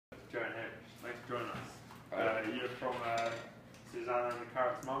from Susanna and the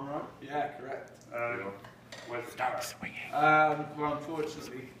Carrot's mum, right? Yeah, correct. Where's the Carrot? Well,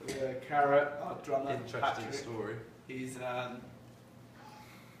 unfortunately, the Carrot, our drummer, Interesting Patrick, story. he's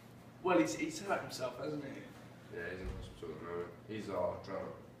well, he's hurt himself, hasn't he? Yeah, he's in hospital at the moment. He's our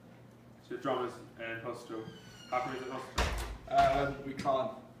drummer. So the drummer's in hospital. How come he's in hospital? We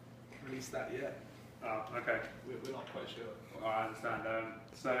can't release that yet. Oh, okay. We're not quite sure. Well, I understand.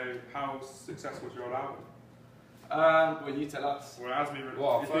 So how successful was your album? Well, you tell us. Well, it has been,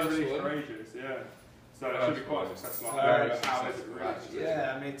 What, it's been first released one? for ages, yeah. So it should be quite successful. Very How is it successful, really? actually.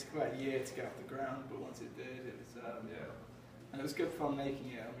 Yeah, I mean, it took about a year to get off the ground, but once it did, it was Yeah. and it was good fun making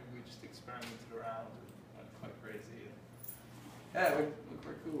it. I mean, we just experimented around and went quite crazy. And yeah, it went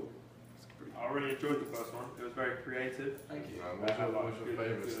quite cool. It's pretty I really enjoyed the first one. It was very creative. Thank you. What's your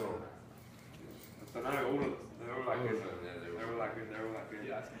favourite song? I don't know, all of them. They're all like good. They're all like good. They're all like good.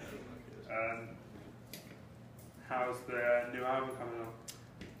 Yeah, I think it was like it. How's the new album coming on?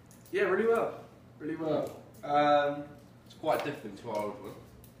 Yeah, really well. Really well. It's quite different to our old one,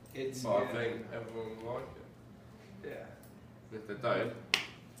 It's but I think everyone will like it. yeah. If they don't,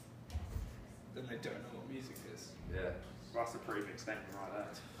 Then they don't know what music is. yeah, That's a pretty big statement right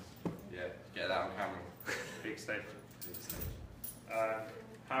there. yeah, get that on camera. Big statement. Big stage.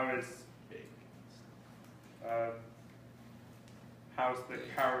 How is Big. how's the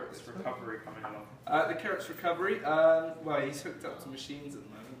Carrot's recovery coming along? The Carrot's recovery. Well, he's hooked up to machines at the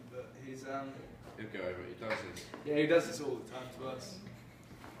moment, but he's He'll go over it. He does this. yeah, he does this all the time to us.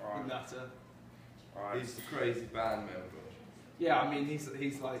 Alright. In Nutter. Alright. He's the crazy band member. Yeah, I mean he's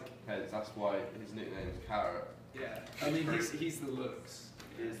like Hence, that's why his nickname's Carrot. yeah. I mean he's the looks.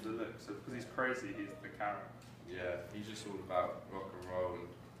 He is the look. So because he's crazy, he's the Carrot. Yeah, he's just all about rock and roll and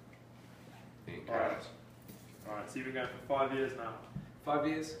being Alright. carrots. Alright, so you've been going for 5 years now. 5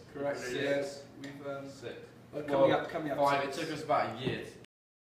 years, correct? Six. Yes, we've Six. coming up. Five. It six. took us about a year to